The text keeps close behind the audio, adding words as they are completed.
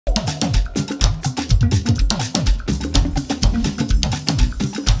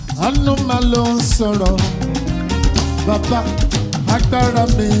àánú máa ló ń sọ̀rọ̀. Bàbá agbára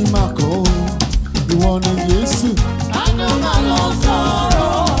mi máa kọ́ ìwọ ni Jésù. Àánú máa ló ń sọ̀rọ̀.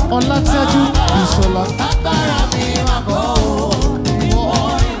 Ọlátẹ́jú Ìṣọ̀lá. Agbára mi máa kọ́ ìwọ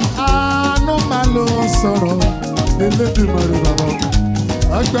ni. Àánú máa ló ń sọ̀rọ̀. Elédùmarè bàbá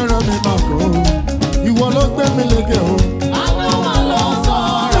agbára mi máa kọ́ ìwọ ló gbé mi lékè o. Àánú máa ló ń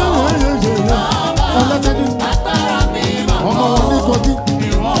sọ̀rọ̀. Ọlátẹ́jú Agbára mi máa kọ́ ọmọ wọn ní Kogi.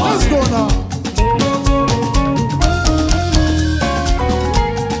 Let's go now.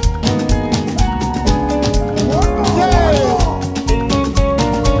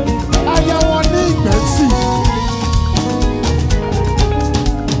 Aya wọn ní Ìgbẹ́tì.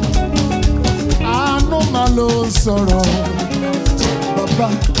 Àánú máa ló ń sọ̀rọ̀. Bàbá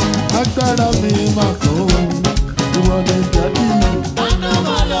agbára mi máa kọ́ ìwọ ni dádì. Àánú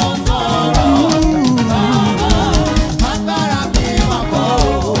máa ló ń sọ̀rọ̀. Agbára mi máa kọ́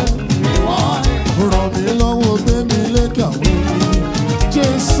ìwọ ni. Ràn mí lọ́wọ́ gbé mi lékè àwọn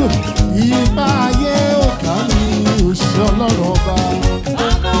Jésù. Ipa ayé òkà mi òṣìṣẹ́ Ọlọ́run ọba.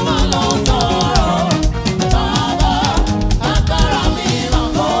 Àánú máa ló ń sọ̀rọ̀. Bàbá agbára mi máa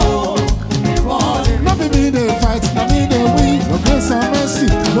kọ́ ìwọ ni. No be me dey fight, na me dey win. Your grace and mercy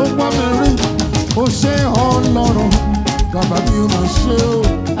ló wá mi rí. Ó ṣe Ọlọ́run, bàbá mi ò mọ̀ ṣe o.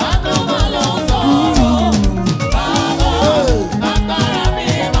 Àánú máa ló ń sọ̀rọ̀. Bàbá agbára mi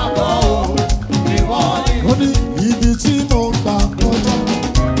máa kọ́ ìwọ ni. Ó ní ibi tí mo gbà kọjá.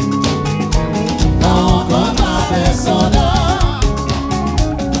 Àwọn kan máa fẹ́ sọ̀dọ̀.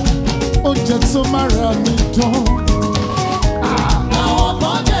 Oúnjẹ tó máa ra mi dán. Àwọn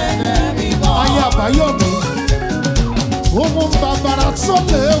kan jẹ̀dẹ̀ mi bọ̀. Ayé àbáyọ̀mí. Ohun bàbàrà tó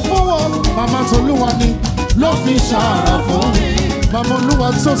lè fún wọn. Màmá Tolúwa ni ló fi ṣàrà fún mi. Màmá Olúwa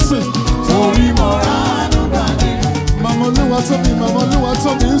tó sìn. Torí mo ra àánú gbà ní. Màmá Olúwa tó mi, màmá Olúwa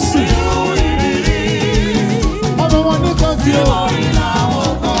tó mi ń sìn. Irú ìrírí Ọmọ wọn ní Kogi tí o. mo rí làwọn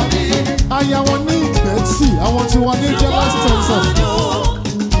kan ní. Aya wọn ní Ìgbẹ́tì. Àwọn tí wọ́n ní Jealous Texas.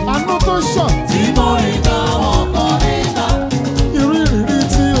 Àánú tó ṣàn. Tí mo rí làwọn kan níta. Irú ìrírí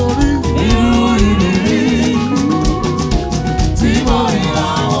tí o rí. Irú ìrírí tí mo rí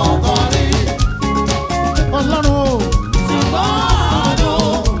làwọn kan ní. Ọlọ́run o. Ṣùgbọ́n àánú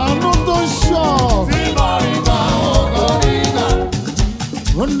Àánú tó ṣàn. tí mo rí làwọn kan níta.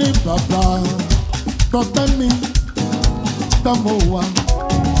 Ó ní bàbá gbọ́pẹ́ mi tọ́mọ wa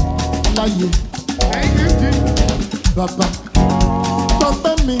láyé. Bàbá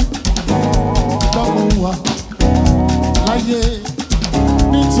gbọ́pẹ́ mi tọ́mọ wa láyé.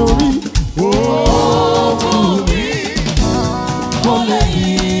 Nítorí Òògùn mi kò lè yí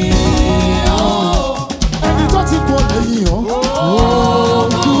ọ́. ẹni tó ti kú lẹ́yìn ọ́.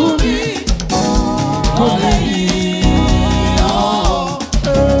 Òògùn mi kò lè yí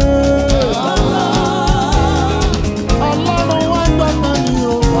ọ́. Ọlọ́run wá gbọ́pẹ́ mi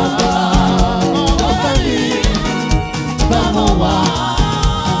o. Ọpẹ́ mi bá mo wà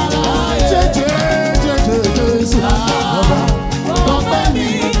láyé. Jésù. Bàbá Ọpẹ́ mi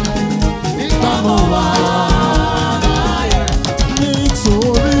bá mo wà láyé.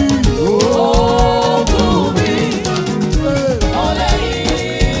 nítorí Òògùn mi kò lè yí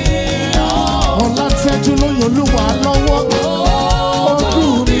ọ́. Ọlátẹ́jú ló yan Olúwa lọ́wọ́.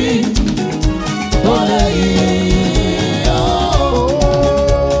 Òògùn mi kò lè yí ọ́.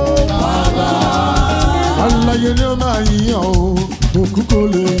 Aláyé ni ó máa yíyan o, òkú kò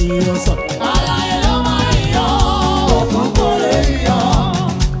lè yíyan sà. Aláyé ló máa yọ, òkú kò lè yọ.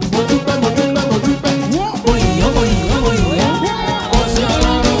 Mo dúpẹ́, mo dúpẹ́, mo dúpẹ́. Mo yìnyín, mo yìnyín, mo yìnyín. Ó ṣe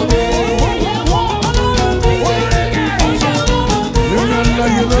Ọlọ́run mi. Ó ṣe Ọlọ́run mi. Èmi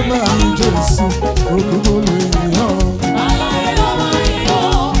aláyé ló máa yí Jésù, òkú kò lè yíyan. Aláyé ló máa yọ,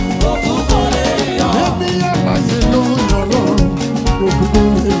 òkú kò lè yọ. Èmi aláyé ló yan lọ́rùn, òkú kò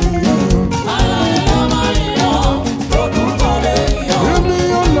lè yíyan. Aláyé ló máa yọ, òkú kò lè yọ. Èmi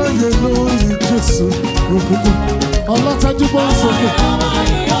aláyé ló yí Jésù, òkú kò. Ọlátẹ́jú bọ́ sókè. Aláyé ló máa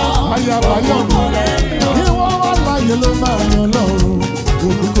yọ, Ayé àbáyọ̀ òkú kò lè yọ. ìwọ aláyé ló máa yan lọ́rùn,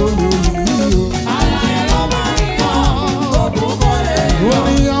 òkú kò lè yíyan. Aláyé ló máa yọ, òkú kò lè yọ.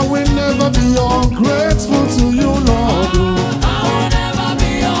 Only I will never be ungrateful to you, Lord. I will never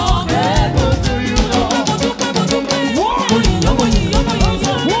be ungrateful to you, Lord. Mo yìnyín, mo yìnyín, mo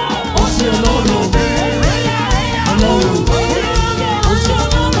yìnyín. Ó ṣe Ọlọ́run mi. Ọlọ́run mi. Ó ṣe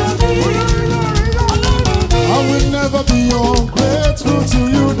Ọlọ́run mi. I will never be ungrateful to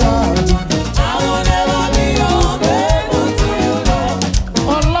you, Dad. I will never be ungrateful to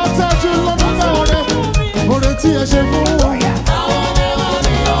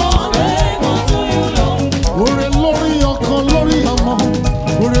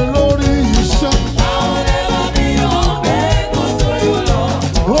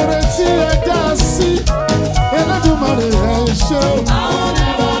ṣe o. I will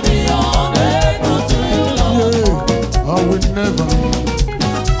never be ungrateful to you, Lord. Yeah, I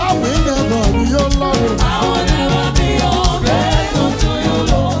will never be your Lord. I will never be ungrateful to you,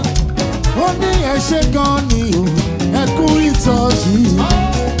 Lord. Ó ní ẹ ṣé gan ni o, ẹ kú ìtọ́jú.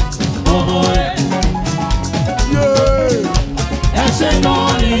 Ọmọ rẹ̀. Yeah. Ẹ ṣé gan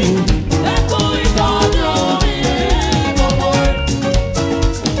ni, ẹ kú ìtọ́jú mi, ọmọ rẹ̀.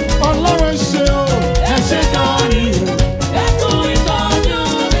 Ọlọ́run ṣe o. Ẹ ṣé gan ni, ẹ kú ìtọ́jú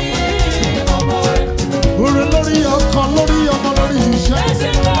mi, ọmọ rẹ̀. Orin lórí ọkàn, lórí ọmọ, lórí iṣẹ́. Ẹ ṣé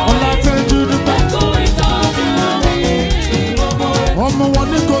gan ni, Ọlátẹ́jú dúpẹ́. ẹ kú ìtọ́jú mi, ọmọ rẹ̀. Ọmọ wọn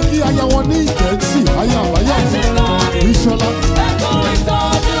ní Kogi, aya wọn ní Ìkẹ́tì, aya àbáyá. Ìṣọ̀lá. Ẹ kú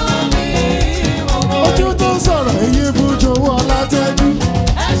ìtọ́jú mi, ọmọ rẹ̀. Ojú tó ń sọ̀rọ̀ èyí fújò owó Ọlátẹ́jú.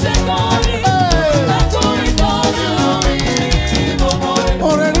 Ẹ ṣé gan ni, ẹ kú ìtọ́jú mi, ọmọ rẹ̀.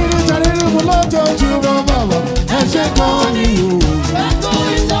 Ọ̀rẹ́ nínú ìjà nínú mu lójoojúmọ́ bàbá. Ẹ ṣé gan ni o. Ẹ kú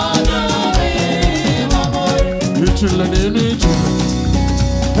ìtọ́jú mi, ọmọ rẹ̀. Ìjìnlẹ̀ nínú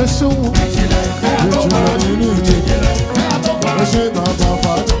ìjìnlẹ̀. Ẹ ṣeun. Ìjìnlẹ̀ nínú ìjìnlẹ̀. Ẹ ṣé bàbá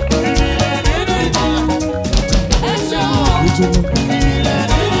fàdé. Ẹ ṣeun. Ìjìnlẹ̀.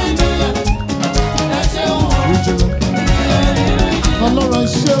 Ìjìnlẹ̀. Ọlọ́run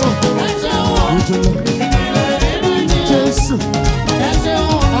ṣe o. Ìjìnlẹ̀. Jésù.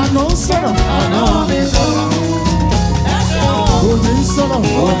 Àná ń sọ̀rọ̀. Òní ń sọ̀rọ̀.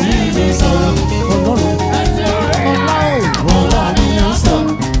 Ọlọ́run. Ọlá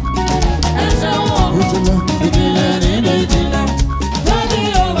o. Ìjìnlẹ̀.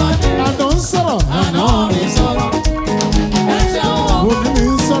 Àná ń sọ̀rọ̀. Òní mi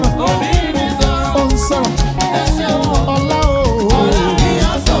ń sọ̀rọ̀. Ó ń sọ̀rọ̀. Ọlá o.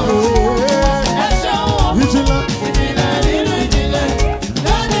 Ìjìnlẹ̀.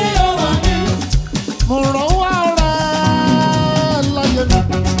 Mo rọ̀ wá rẹ̀ láyé mi.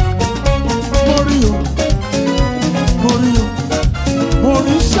 Mo rí o. Mo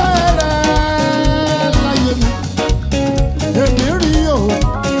rí iṣẹ́ rẹ̀ láyé mi. Èmi rí o.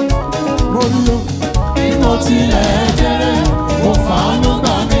 Mo rí o. Bí mo tilẹ̀ jẹ́rẹ̀, mo fàánú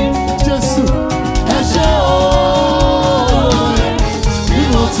gbà mí. Jésù. Ẹ ṣé o. Bí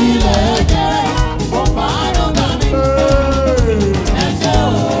mo tilẹ̀ jẹ́rẹ̀, mo fàánú gbà mí. Ẹ ṣé o,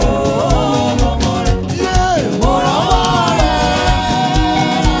 ọmọ rẹ̀. Yeah. Mo rọ́wọ́ rẹ̀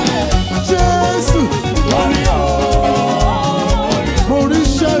Jésù. lórí o. Mo rí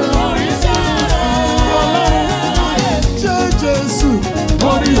iṣẹ́ rẹ̀. Oríṣẹ́ rẹ̀ Jẹ́ Jésù.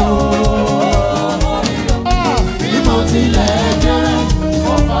 lórí o. Ah. Bí mo tilẹ̀ jẹ́rẹ̀,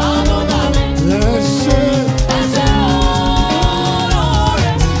 mo fàánú gbà mí. Ẹ ṣé. Ẹ ṣé o,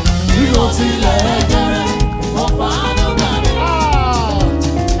 rẹ̀. Bí mo tilẹ̀ jẹ́rẹ̀, mo fàánú gbà mí. Ah.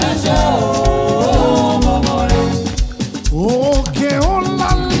 Ẹ ṣé o, ọmọ rẹ̀. Òkè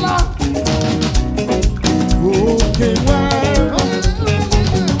ńláńlá. Òkè wẹ́rẹ́.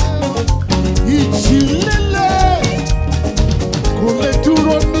 Ìjì líle kò lè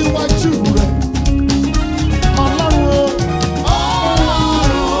dúró níwájú rẹ̀. Ọlọ́run o.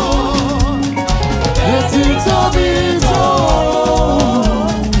 Etí tóbi tó,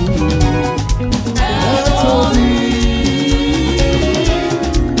 ẹ tóbi,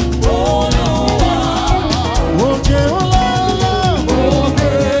 Olúwa. Òkè ńláńlá.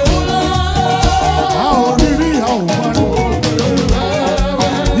 Òkè ńlá, A ò rí rí, a ò máa rí.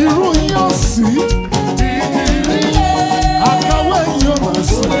 Irú yóò sí. Àkàwé yóò máa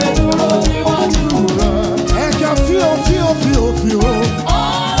sí. dúró níwájú rẹ̀. Ẹ̀ka fíò.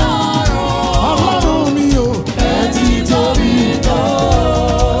 Ọlọ́run mi o. Etí tóbi tó,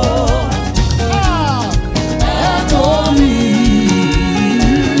 Ah. ẹ tóbi,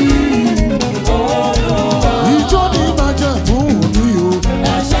 Olúwa. Ìjọ ni májẹ̀mú mi o.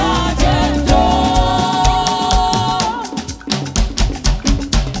 Ẹ ṣáájẹ́ jọ.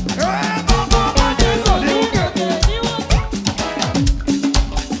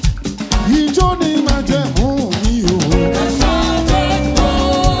 Ìjọ ni májẹ̀mú mi o. Ẹ ṣáájẹ́ jọ.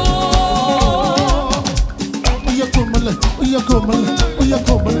 Ó yẹ kó mọ́lẹ̀, ó yẹ kó mọ́lẹ̀, ó yẹ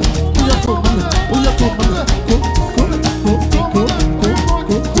kó mọ́lẹ̀, ó yẹ kó mọ́lẹ̀, ó yẹ kó mọ́lẹ̀. Kó mọ́lẹ̀.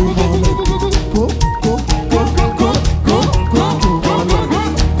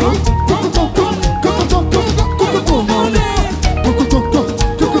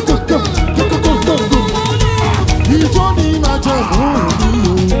 Ìjọ ni májẹ̀mú mi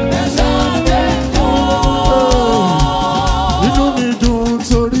o. Ẹ ṣáájẹ́ jọ. Inú mi dùn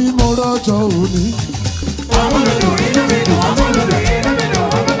torí mo rọ́jọ́ òní.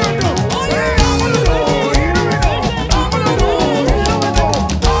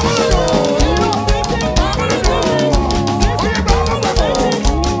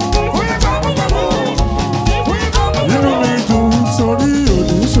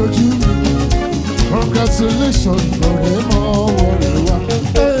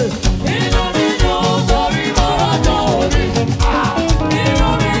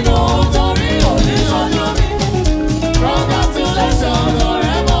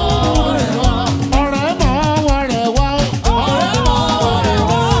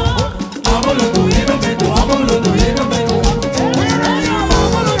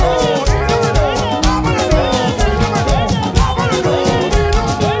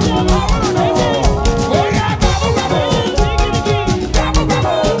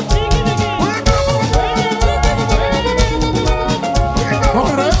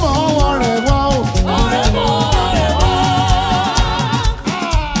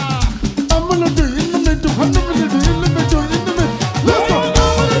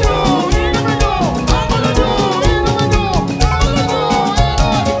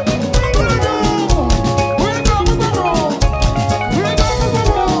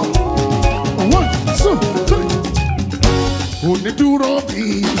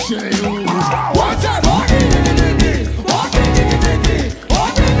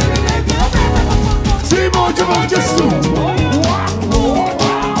 Mímọ́júmọ́ Jésù.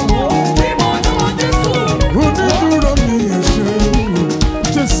 Onídúró mi ẹ ṣé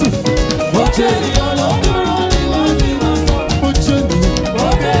Jésù. Ó jẹ́ ènìyàn ló dúró ni wọ́n ti máa sọ. Ó jẹ́ ènìyàn. Ó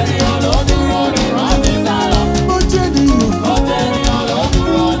jẹ́ ènìyàn ló dúró ni wọ́n ti sá lọ. Ó jẹ́ ènìyàn. Ó jẹ́ ènìyàn ló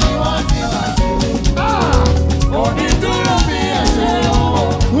dúró ni wọ́n ti máa sọ. Onídúró mi ẹ ṣé o.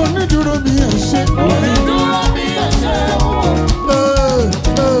 Onídúró mi ẹ ṣé. Onídúró mi ẹ ṣé o.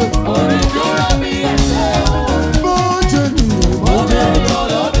 Onídúró mi ẹ ṣé o. Ó jẹ́ ènìyàn. Ó jẹ́ ènìyàn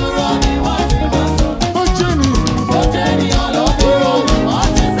ló dúró ni wọ́n ti máa sọ. Ó jẹ́ ènìyàn. Ó jẹ́ ènìyàn ló dúró ni wọ́n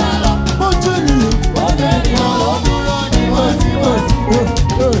ti sá lọ. Ó jẹ́ ènìyàn. Ó jẹ́ ènìyàn ló dúró ni wọ́n ti máa sọ.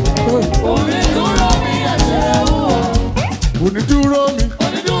 Onídúró mi ẹ ṣé o. Onídúró mi.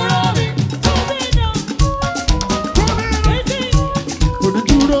 Onídúró mi.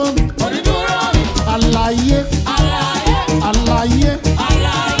 Onídúró mi. Onídúró mi. Alààyè. Alààyè. Alààyè.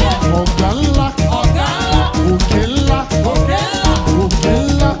 Alààyè. Ọ̀gá ńlá. Ọ̀gá ńlá. Òkè ńlá. Òkè ńlá. Òkè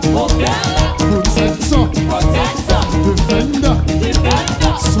ńlá. Òkè ńlá. Protector. Protector. Defender.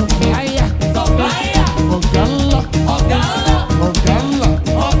 Defender. Supplier. Supplier. Ọ̀gá ńlá. Ọ̀gá ńlá. Ọ̀gá ńlá.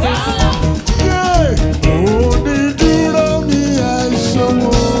 Ọ̀gá ńlá. Onídúró mi ẹ ṣé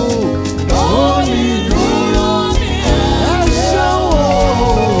o. Onídúró mi ẹ ṣé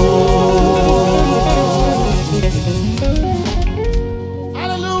o.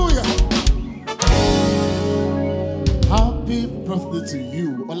 Hallelujah. Happy birthday to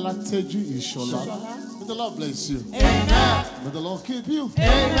you, OLATEJU ISHOLA. May the Lord bless you. Amen. May the Lord keep you.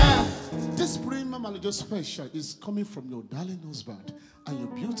 Amen. This premium and just special is coming from your darling husband and your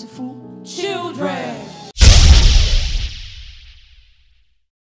beautiful Children.